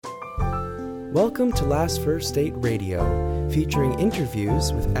Welcome to Last First Date Radio, featuring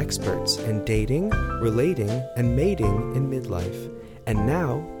interviews with experts in dating, relating, and mating in midlife. And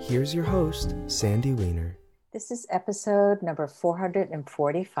now, here's your host, Sandy Weiner. This is episode number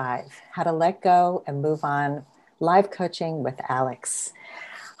 445, How to Let Go and Move On, live coaching with Alex.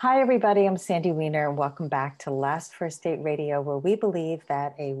 Hi, everybody. I'm Sandy Weiner, and welcome back to Last First Date Radio, where we believe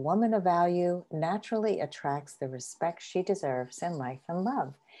that a woman of value naturally attracts the respect she deserves in life and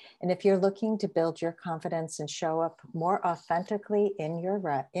love. And if you're looking to build your confidence and show up more authentically in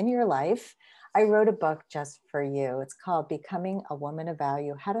your life, I wrote a book just for you. It's called Becoming a Woman of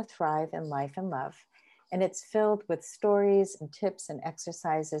Value, How to Thrive in Life and Love. And it's filled with stories and tips and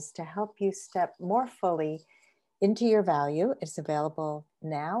exercises to help you step more fully into your value. It's available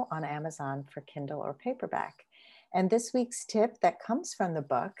now on Amazon for Kindle or paperback. And this week's tip that comes from the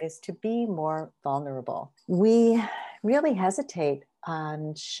book is to be more vulnerable. We really hesitate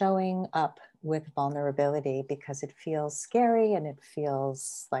on showing up with vulnerability because it feels scary and it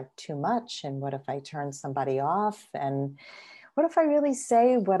feels like too much. And what if I turn somebody off? And what if I really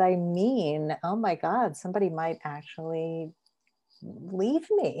say what I mean? Oh my God, somebody might actually leave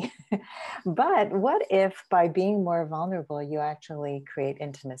me. But what if by being more vulnerable, you actually create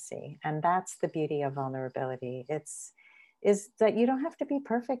intimacy? And that's the beauty of vulnerability. Is that you don't have to be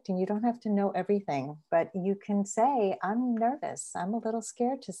perfect and you don't have to know everything, but you can say, I'm nervous. I'm a little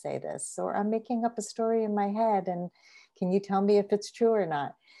scared to say this, or I'm making up a story in my head. And can you tell me if it's true or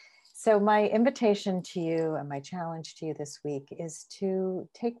not? So my invitation to you and my challenge to you this week is to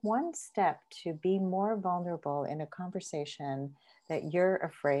take one step to be more vulnerable in a conversation that you're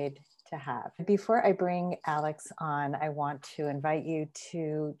afraid to have. Before I bring Alex on, I want to invite you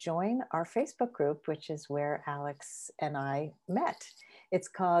to join our Facebook group, which is where Alex and I met. It's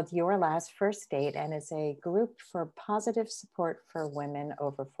called Your Last First Date, and it's a group for positive support for women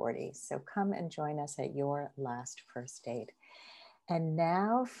over 40. So come and join us at Your Last First Date. And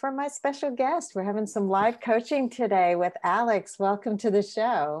now for my special guest, we're having some live coaching today with Alex. Welcome to the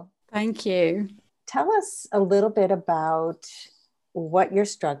show. Thank you. Tell us a little bit about what you're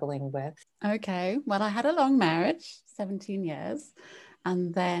struggling with. Okay. Well, I had a long marriage, 17 years,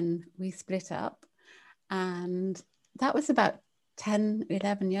 and then we split up. And that was about 10,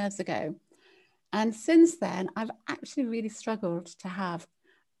 11 years ago. And since then, I've actually really struggled to have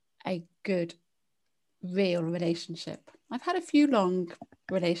a good, real relationship. I've had a few long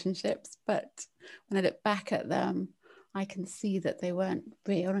relationships, but when I look back at them, I can see that they weren't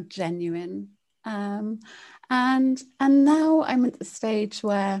real and genuine. And now I'm at the stage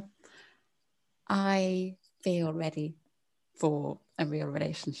where I feel ready for a real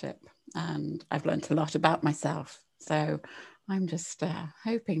relationship, and I've learned a lot about myself. So I'm just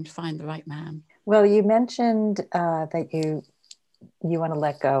hoping to find the right man. Well, you mentioned that you want to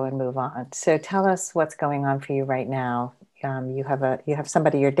let go and move on. So tell us what's going on for you right now. You have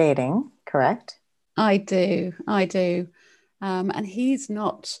somebody you're dating, correct? I do. And he's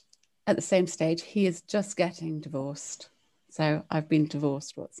not at the same stage. He is just getting divorced. So I've been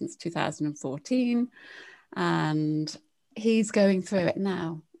divorced since 2014, and he's going through it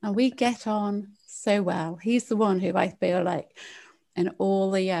now. And we get on so well. He's the one who I feel like in all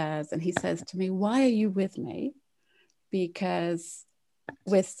the years, and he says to me, why are you with me? Because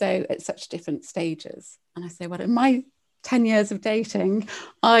we're at such different stages. And I say, well, in my 10 years of dating,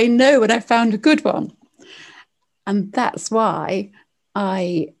 I know when I found a good one. And that's why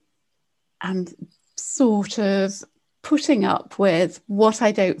I am sort of putting up with what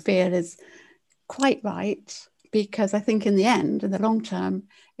I don't feel is quite right, because I think in the end, in the long term,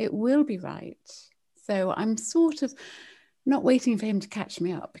 it will be right. So I'm sort of not waiting for him to catch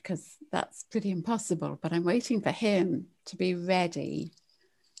me up, because that's pretty impossible, but I'm waiting for him to be ready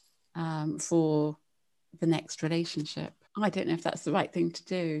for the next relationship. I don't know if that's the right thing to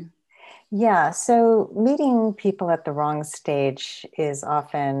do. Yeah, so meeting people at the wrong stage is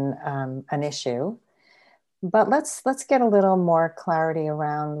often an issue. But let's get a little more clarity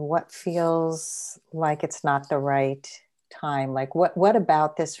around what feels like it's not the right time. Like what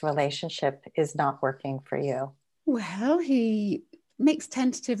about this relationship is not working for you? Well, he makes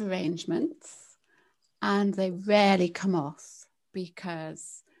tentative arrangements and they rarely come off,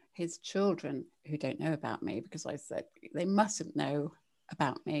 because his children, who don't know about me, because I said they mustn't know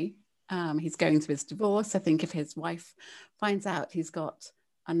about me. He's going through his divorce. I think if his wife finds out he's got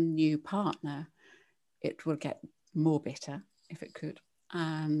a new partner, it will get more bitter, if it could.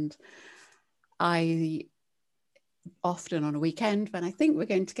 And I often on a weekend, when I think we're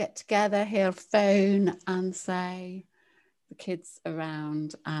going to get together, he'll phone and say, the kids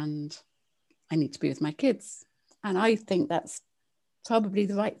around and I need to be with my kids. And I think that's probably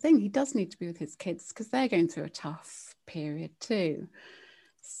the right thing. He does need to be with his kids because they're going through a tough period too.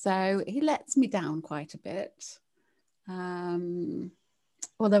 So he lets me down quite a bit.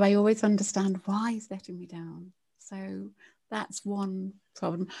 Although I always understand why he's letting me down. So that's one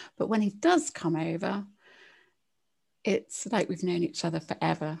problem. But when he does come over, it's like we've known each other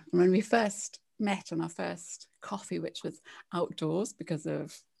forever. And when we first met on our first coffee, which was outdoors because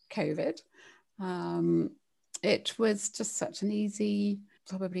of COVID, it was just such an easy,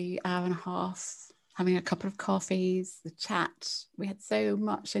 probably hour and a half, having a couple of coffees, the chat. We had so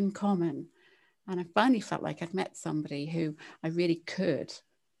much in common. And I finally felt like I'd met somebody who I really could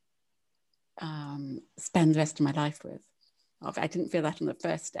spend the rest of my life with. I didn't feel that on the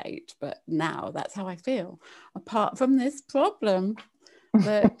first date, but now that's how I feel. Apart from this problem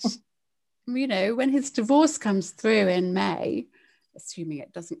that, when his divorce comes through in May, assuming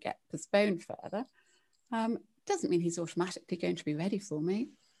it doesn't get postponed further, doesn't mean he's automatically going to be ready for me.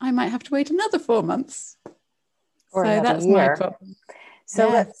 I might have to wait another 4 months. Or so that's year. My problem.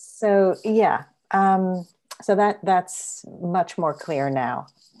 So that's much more clear now.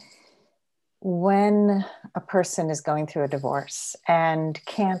 When a person is going through a divorce and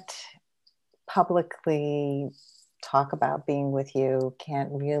can't publicly talk about being with you,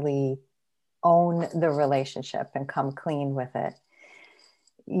 can't really own the relationship and come clean with it,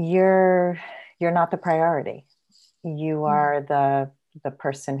 you're not the priority. You are the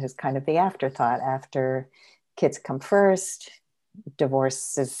person who's kind of the afterthought. After kids come first,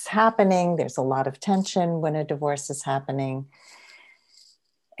 divorce is happening. There's a lot of tension when a divorce is happening.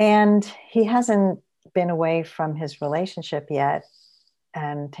 And he hasn't been away from his relationship yet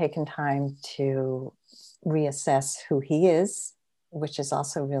and taken time to reassess who he is, which is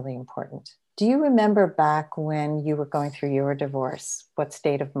also really important. Do you remember back when you were going through your divorce, what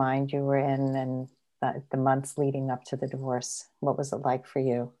state of mind you were in and the months leading up to the divorce? What was it like for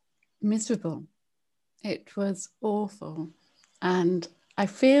you? Miserable. It was awful. And I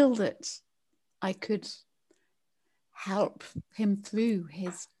feel that I could help him through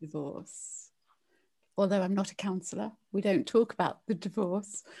his divorce. Although I'm not a counsellor, we don't talk about the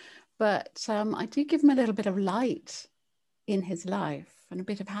divorce, but I do give him a little bit of light in his life and a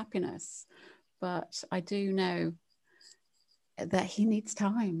bit of happiness. But I do know that he needs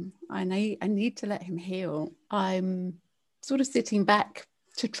time. I need to let him heal. I'm sort of sitting back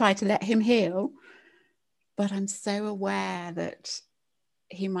to try to let him heal, but I'm so aware that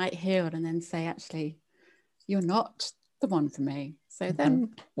he might heal and then say, actually, you're not the one for me. So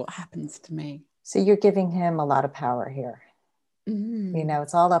then what happens to me? So you're giving him a lot of power here.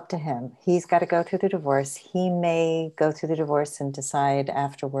 It's all up to him. He's got to go through the divorce. He may go through the divorce and decide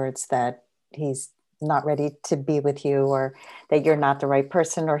afterwards that he's not ready to be with you, or that you're not the right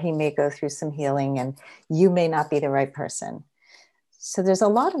person, or he may go through some healing and you may not be the right person. So there's a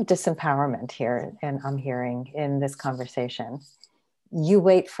lot of disempowerment here, and I'm hearing in this conversation. You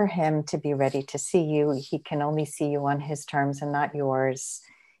wait for him to be ready to see you. He can only see you on his terms and not yours.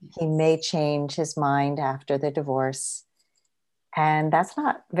 He may change his mind after the divorce. And that's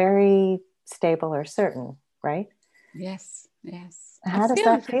not very stable or certain, right? Yes. How does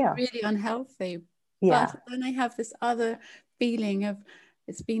that feel? It's really unhealthy. Yeah. But then I have this other feeling of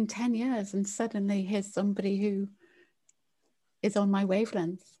it's been 10 years and suddenly here's somebody who is on my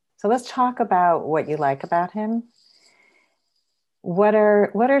wavelength. So let's talk about what you like about him. What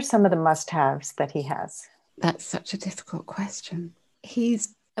are some of the must-haves that he has? That's such a difficult question.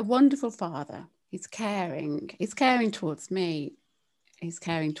 He's a wonderful father. He's caring. He's caring towards me. He's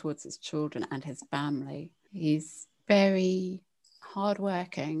caring towards his children and his family. He's very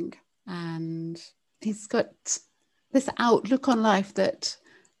hardworking, and he's got this outlook on life that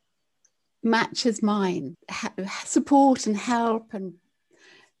matches mine. Support and help and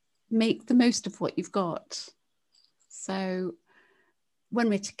make the most of what you've got. So when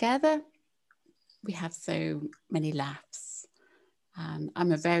we're together, we have so many laughs. And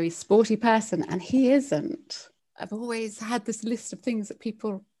I'm a very sporty person, and he isn't. I've always had this list of things that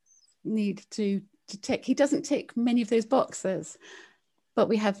people need to tick. He doesn't tick many of those boxes, but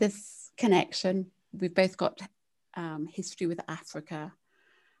we have this connection. We've both got history with Africa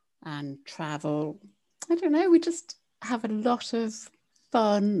and travel. I don't know, we just have a lot of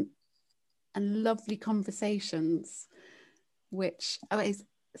fun and lovely conversations, which is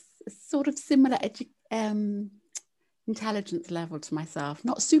sort of similar intelligence level to myself.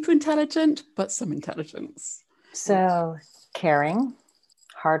 Not super intelligent, but some intelligence. So caring,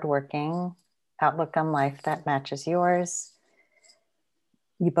 hardworking, outlook on life that matches yours.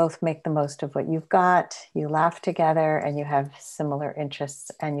 You both make the most of what you've got. You laugh together and you have similar interests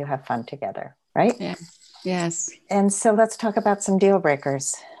and you have fun together, right? Yeah. Yes. And so let's talk about some deal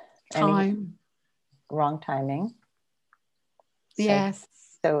breakers. Time. Wrong timing. Yes.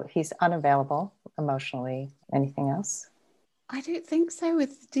 So he's unavailable emotionally. Anything else? I don't think so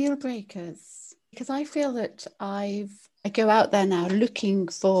with deal breakers, because I feel that I go out there now looking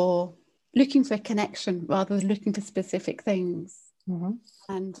for connection rather than looking for specific things. Mm-hmm.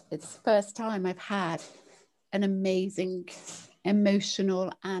 And it's the first time I've had an amazing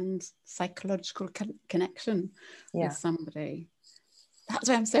emotional and psychological connection with somebody. That's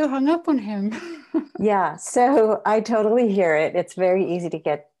why I'm so hung up on him. Yeah, so I totally hear it. It's very easy to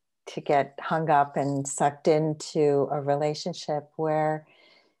get hung up and sucked into a relationship where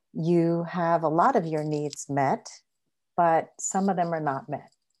you have a lot of your needs met, but some of them are not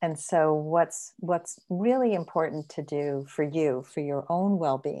met. And so what's really important to do for you, for your own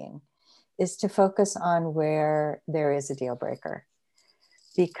well-being, is to focus on where there is a deal breaker,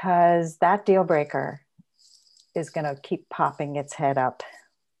 because that deal breaker is going to keep popping its head up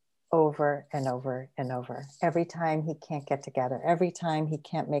over and over and over. Every time he can't get together, every time he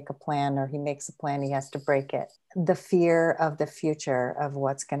can't make a plan, or he makes a plan, he has to break it. The fear of the future, of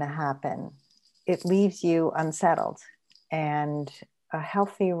what's going to happen, it leaves you unsettled. And a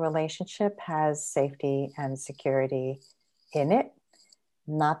healthy relationship has safety and security in it,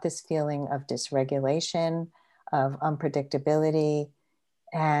 not this feeling of dysregulation, of unpredictability.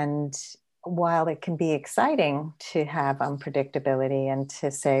 And while it can be exciting to have unpredictability and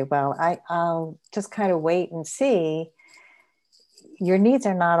to say, well, I'll just kind of wait and see, your needs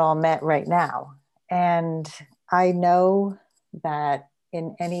are not all met right now. And I know that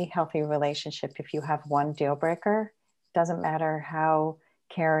in any healthy relationship, if you have one deal breaker, doesn't matter how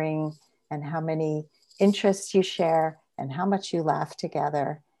caring and how many interests you share and how much you laugh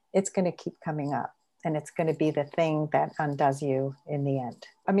together, it's going to keep coming up. And it's going to be the thing that undoes you in the end.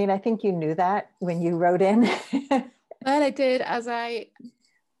 I mean, I think you knew that when you wrote in. Well, I did. As I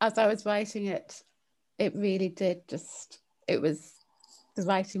was writing it, it really did the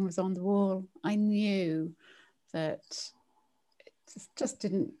writing was on the wall. I knew that it just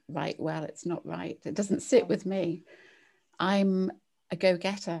didn't write well. It's not right. It doesn't sit with me. I'm a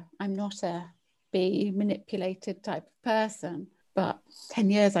go-getter. I'm not a be manipulated type of person. But 10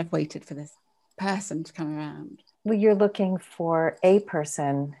 years I've waited for this person to come around. Well, you're looking for a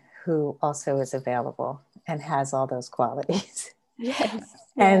person who also is available and has all those qualities. Yes.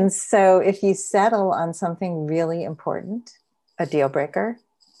 And so if you settle on something really important, a deal breaker,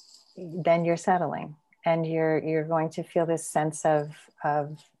 then you're settling, and you're going to feel this sense of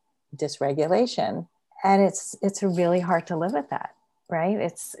dysregulation. And it's really hard to live with that, right?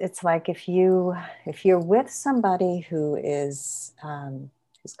 It's like if you're with somebody who is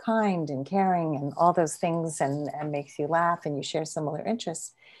kind and caring and all those things, and makes you laugh, and you share similar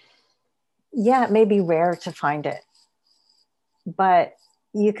interests, yeah, it may be rare to find it, but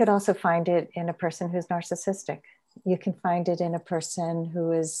you could also find it in a person who's narcissistic. You can find it in a person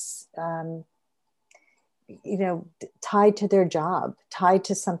who is, tied to their job, tied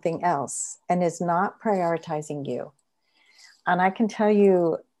to something else, and is not prioritizing you. And I can tell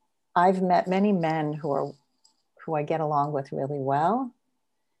you, I've met many men who I get along with really well,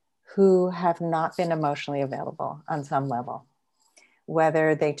 who have not been emotionally available on some level,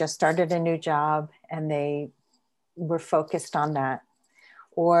 whether they just started a new job and they were focused on that,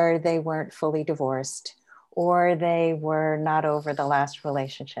 or they weren't fully divorced, or they were not over the last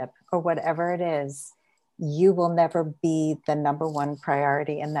relationship, or whatever it is. You will never be the number one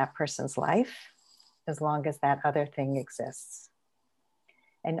priority in that person's life as long as that other thing exists.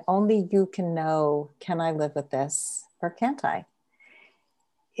 And only you can know, can I live with this or can't I?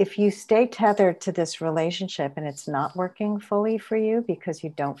 If you stay tethered to this relationship and it's not working fully for you because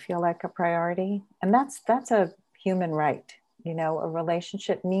you don't feel like a priority, and that's a human right. A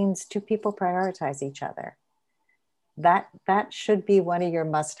relationship means two people prioritize each other. That should be one of your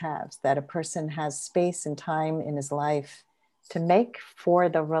must-haves, that a person has space and time in his life to make for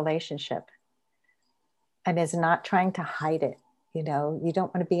the relationship and is not trying to hide it. You don't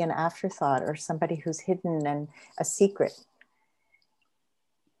want to be an afterthought or somebody who's hidden and a secret,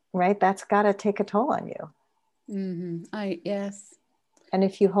 right? That's got to take a toll on you. Mm-hmm. Yes. And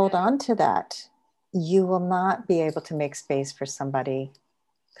if you hold on to that, you will not be able to make space for somebody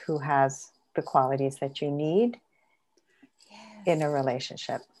who has the qualities that you need in a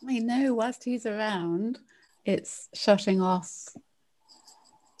relationship. I know, whilst he's around, it's shutting off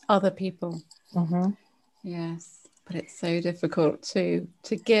other people. Mm-hmm. Yes, but it's so difficult to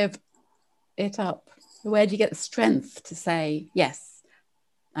give it up. Where do you get the strength to say, yes,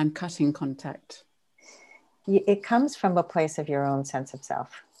 I'm cutting contact? It comes from a place of your own sense of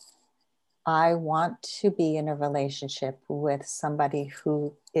self. I want to be in a relationship with somebody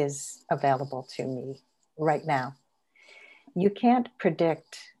who is available to me right now. You can't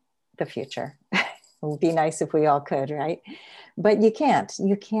predict the future. It would be nice if we all could, right? But you can't.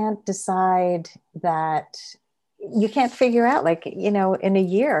 You can't decide that, you can't figure out, like, in a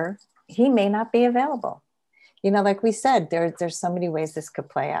year, he may not be available. Like we said, there's so many ways this could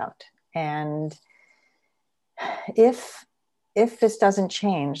play out. And if this doesn't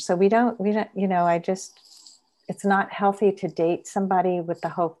change, so we don't, it's not healthy to date somebody with the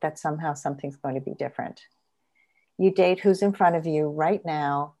hope that somehow something's going to be different. You date who's in front of you right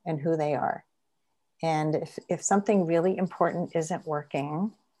now and who they are. And if something really important isn't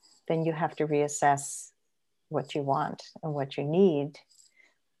working, then you have to reassess what you want and what you need,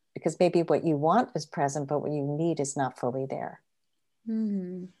 because maybe what you want is present, but what you need is not fully there.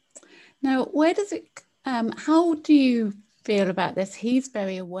 Mm-hmm. Now, where does it, how do you feel about this? He's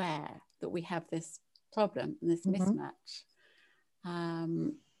very aware that we have this problem, this mismatch.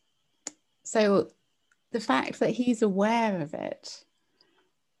 So the fact that he's aware of it,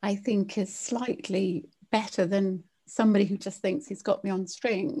 I think, is slightly better than somebody who just thinks he's got me on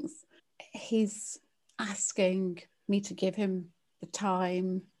strings. He's asking me to give him the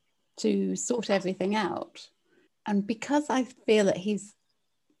time to sort everything out. And because I feel that he's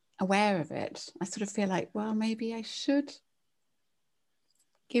aware of it, I sort of feel like, well, maybe I should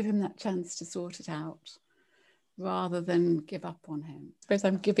give him that chance to sort it out rather than give up on him. I suppose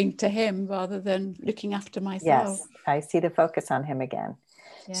I'm giving to him rather than looking after myself. Yes, I see the focus on him again.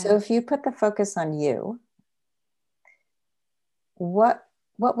 Yeah. So if you put the focus on you, what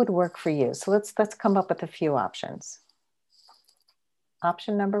would work for you? So let's come up with a few options.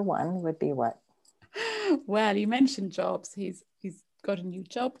 Option number one would be what? Well, you mentioned jobs. He's got a new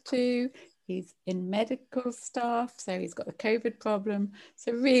job too. He's in medical staff, so he's got the COVID problem.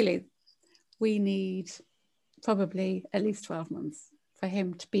 So really, we need probably at least 12 months for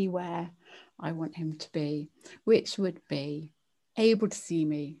him to be where I want him to be, which would be able to see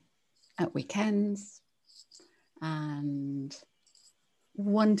me at weekends and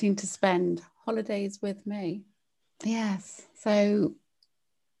wanting to spend holidays with me. Yes, so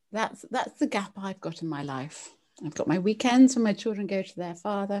that's the gap I've got in my life. I've got my weekends when my children go to their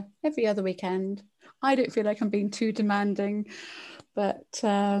father every other weekend. I don't feel like I'm being too demanding, but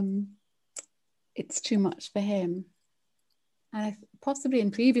it's too much for him. And possibly in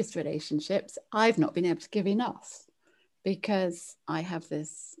previous relationships, I've not been able to give enough because I have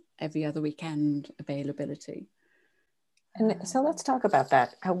this every other weekend availability. And so let's talk about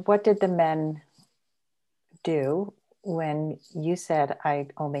that. What did the men do when you said, I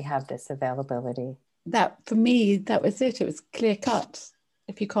only have this availability? That, for me, that was it. It was clear cut.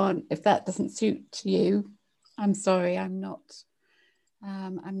 If that doesn't suit you, I'm sorry, I'm not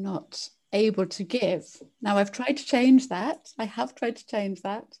able to give. Now, I've tried to change that. I have tried to change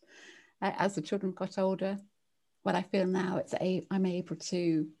that as the children got older. But I feel now I'm able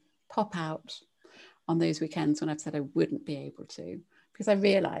to pop out on those weekends when I've said I wouldn't be able to, because I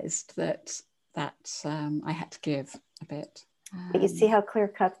realised that I had to give a bit. You see how clear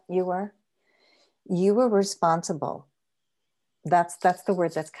cut you were? You were responsible. That's the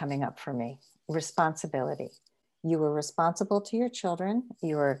word that's coming up for me. Responsibility. You were responsible to your children.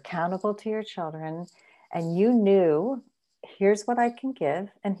 You were accountable to your children. And you knew, here's what I can give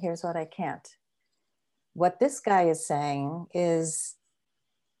and here's what I can't. What this guy is saying is,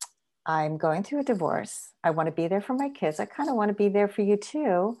 I'm going through a divorce. I want to be there for my kids. I kind of want to be there for you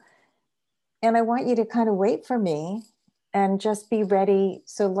too. And I want you to kind of wait for me and just be ready.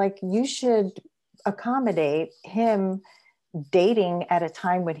 So like, you should accommodate him dating at a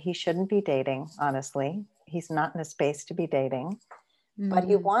time when he shouldn't be dating. Honestly, he's not in a space to be dating, but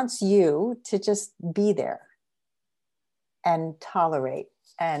he wants you to just be there and tolerate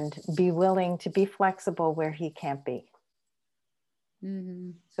and be willing to be flexible where he can't be.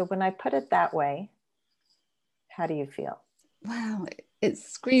 So when I put it that way, how do you feel? Well, it's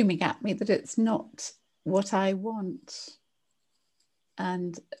screaming at me that it's not what I want.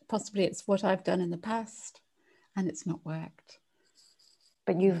 And possibly it's what I've done in the past and it's not worked.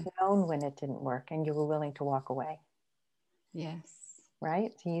 But you've known when it didn't work and you were willing to walk away. Yes.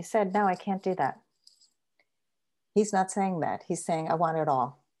 Right? So you said, no, I can't do that. He's not saying that. He's saying, I want it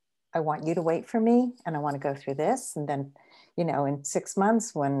all. I want you to wait for me and I want to go through this. And then, in 6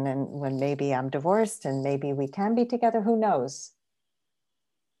 months when maybe I'm divorced and maybe we can be together, who knows?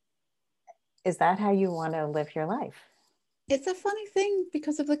 Is that how you want to live your life? It's a funny thing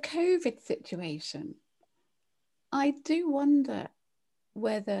because of the COVID situation. I do wonder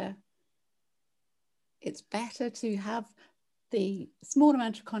whether it's better to have the small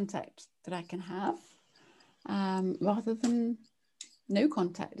amount of contact that I can have, rather than no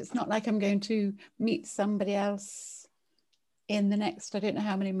contact. It's not like I'm going to meet somebody else in the next, I don't know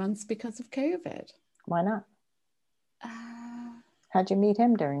how many months because of COVID. Why not? How'd you meet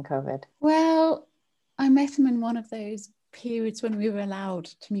him during COVID? Well, I met him in one of those periods when we were allowed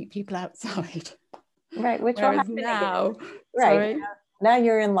to meet people outside. Right, which Whereas will happen now, again. Right. sorry. Now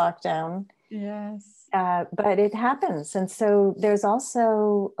you're in lockdown. Yes. But it happens. And so there's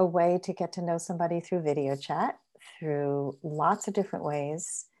also a way to get to know somebody through video chat, through lots of different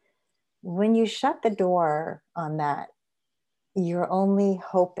ways. When you shut the door on that, you're only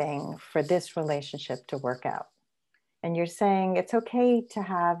hoping for this relationship to work out. And you're saying it's okay to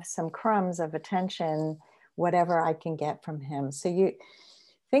have some crumbs of attention, whatever I can get from him. So you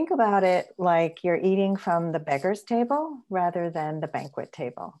think about it like you're eating from the beggar's table rather than the banquet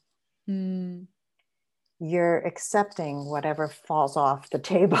table. Mm. You're accepting whatever falls off the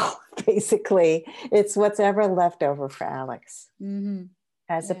table, basically. It's what's ever left over for Alex. Mm-hmm.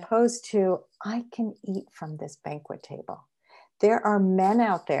 As opposed to, I can eat from this banquet table. There are men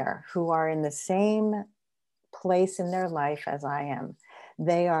out there who are in the same place in their life as I am.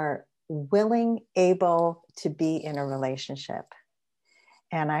 They are willing, able to be in a relationship.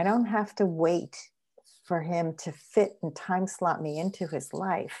 And I don't have to wait for him to fit and time slot me into his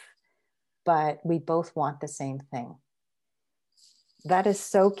life, but we both want the same thing. That is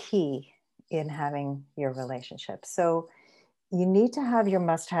so key in having your relationship. So you need to have your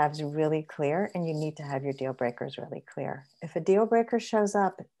must-haves really clear, and you need to have your deal breakers really clear. If a deal breaker shows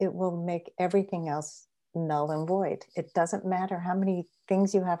up, it will make everything else null and void. It doesn't matter how many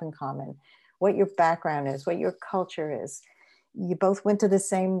things you have in common, what your background is, what your culture is. You both went to the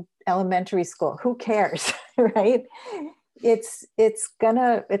same elementary school. Who cares, right? It's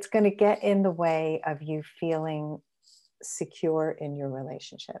gonna get in the way of you feeling secure in your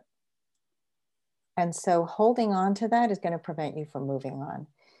relationship. And so holding on to that is going to prevent you from moving on.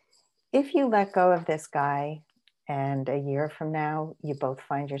 If you let go of this guy and a year from now, you both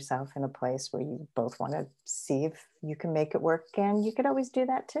find yourself in a place where you both want to see if you can make it work again, you could always do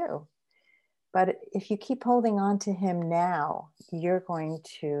that too. But if you keep holding on to him now, you're going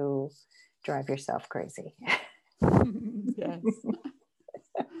to drive yourself crazy. Yes.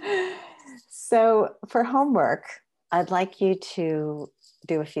 So for homework, I'd like you to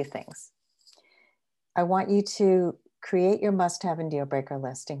do a few things. I want you to create your must-have and deal breaker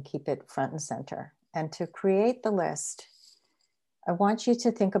list and keep it front and center. And to create the list, I want you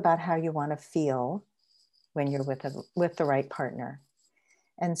to think about how you want to feel when you're with the right partner.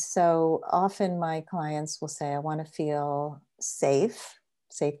 And so often my clients will say, I want to feel safe.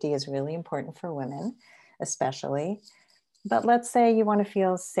 Safety is really important for women, especially. But let's say you want to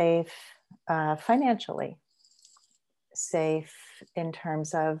feel safe financially, safe in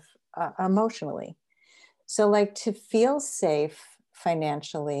terms of emotionally. So like to feel safe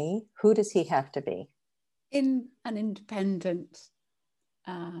financially, who does he have to be? In an independent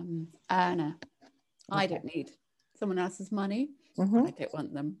earner. I don't need someone else's money. Mm-hmm. I don't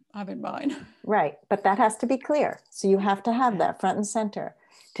want them having mine. Right, but that has to be clear. So you have to have that front and center.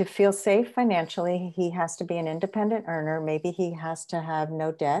 To feel safe financially, he has to be an independent earner. Maybe he has to have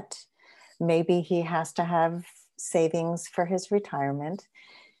no debt. Maybe he has to have savings for his retirement.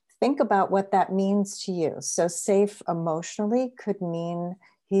 Think about what that means to you. So safe emotionally could mean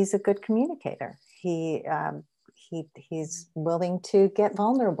he's a good communicator. He's willing to get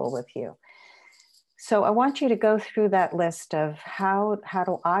vulnerable with you. So I want you to go through that list of how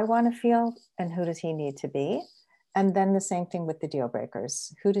do I want to feel and who does he need to be? And then the same thing with the deal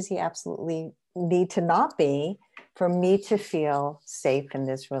breakers. Who does he absolutely need to not be for me to feel safe in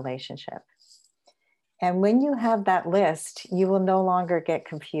this relationship? And when you have that list, you will no longer get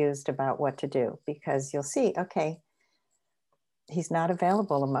confused about what to do, because you'll see, okay, he's not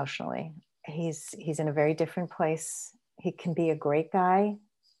available emotionally. He's in a very different place. He can be a great guy,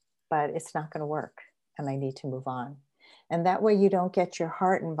 but it's not going to work. And I need to move on. And that way you don't get your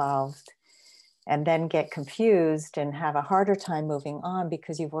heart involved and then get confused and have a harder time moving on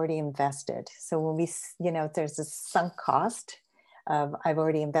because you've already invested. So when there's a sunk cost of I've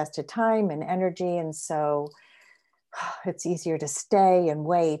already invested time and energy. And so it's easier to stay and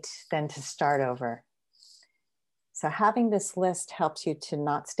wait than to start over. So having this list helps you to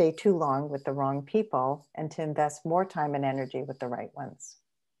not stay too long with the wrong people and to invest more time and energy with the right ones.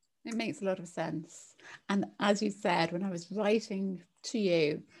 It makes a lot of sense. And as you said, when I was writing to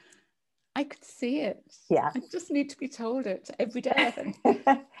you, I could see it. Yeah. I just need to be told it every day.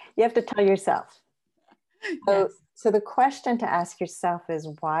 You have to tell yourself. Yes. So the question to ask yourself is,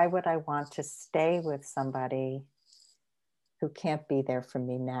 why would I want to stay with somebody who can't be there for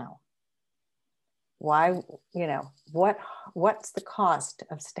me now? Why, what's the cost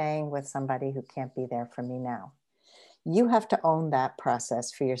of staying with somebody who can't be there for me now? You have to own that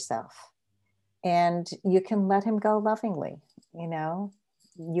process for yourself. And you can let him go lovingly.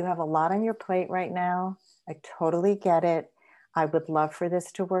 You have a lot on your plate right now. I totally get it. I would love for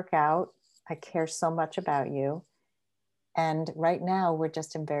this to work out. I care so much about you. And right now, we're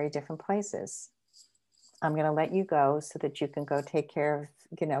just in very different places. I'm going to let you go so that you can go take care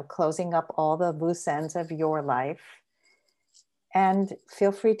of, closing up all the loose ends of your life. And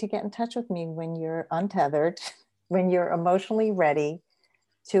feel free to get in touch with me when you're untethered, when you're emotionally ready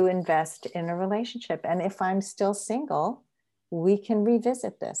to invest in a relationship. And if I'm still single, we can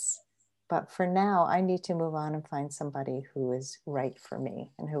revisit this. But for now, I need to move on and find somebody who is right for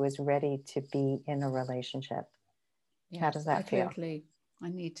me and who is ready to be in a relationship. Yes, how does that feel? Totally. I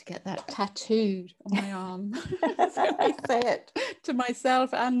need to get that tattooed on my arm. So I say it to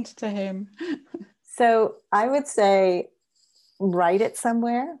myself and to him. So I would say, write it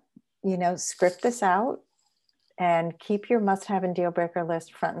somewhere, script this out and keep your must-have and deal breaker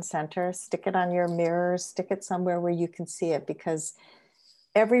list front and center. Stick it on your mirror, stick it somewhere where you can see it, because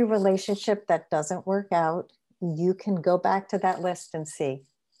every relationship that doesn't work out, you can go back to that list and see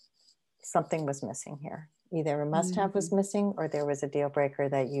something was missing here. Either a must-have was missing or there was a deal breaker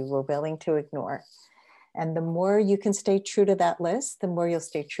that you were willing to ignore. And the more you can stay true to that list, the more you'll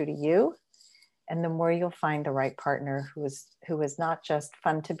stay true to you. And the more you'll find the right partner who is not just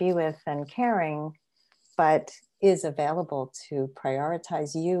fun to be with and caring, but is available to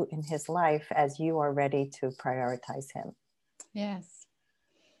prioritize you in his life as you are ready to prioritize him. Yes.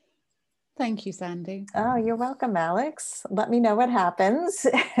 Thank you, Sandy. Oh, you're welcome, Alex. Let me know what happens.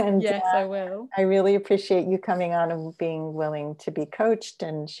 And yes, I will. I really appreciate you coming on and being willing to be coached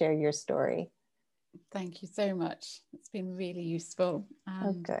and share your story. Thank you so much. It's been really useful.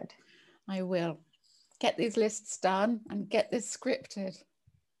 Oh, good. I will get these lists done and get this scripted.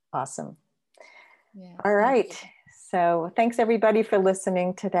 Awesome. Yeah. All right. So thanks everybody for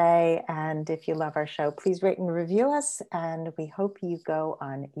listening today. And if you love our show, please rate and review us. And we hope you go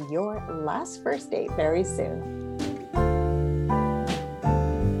on your last first date very soon.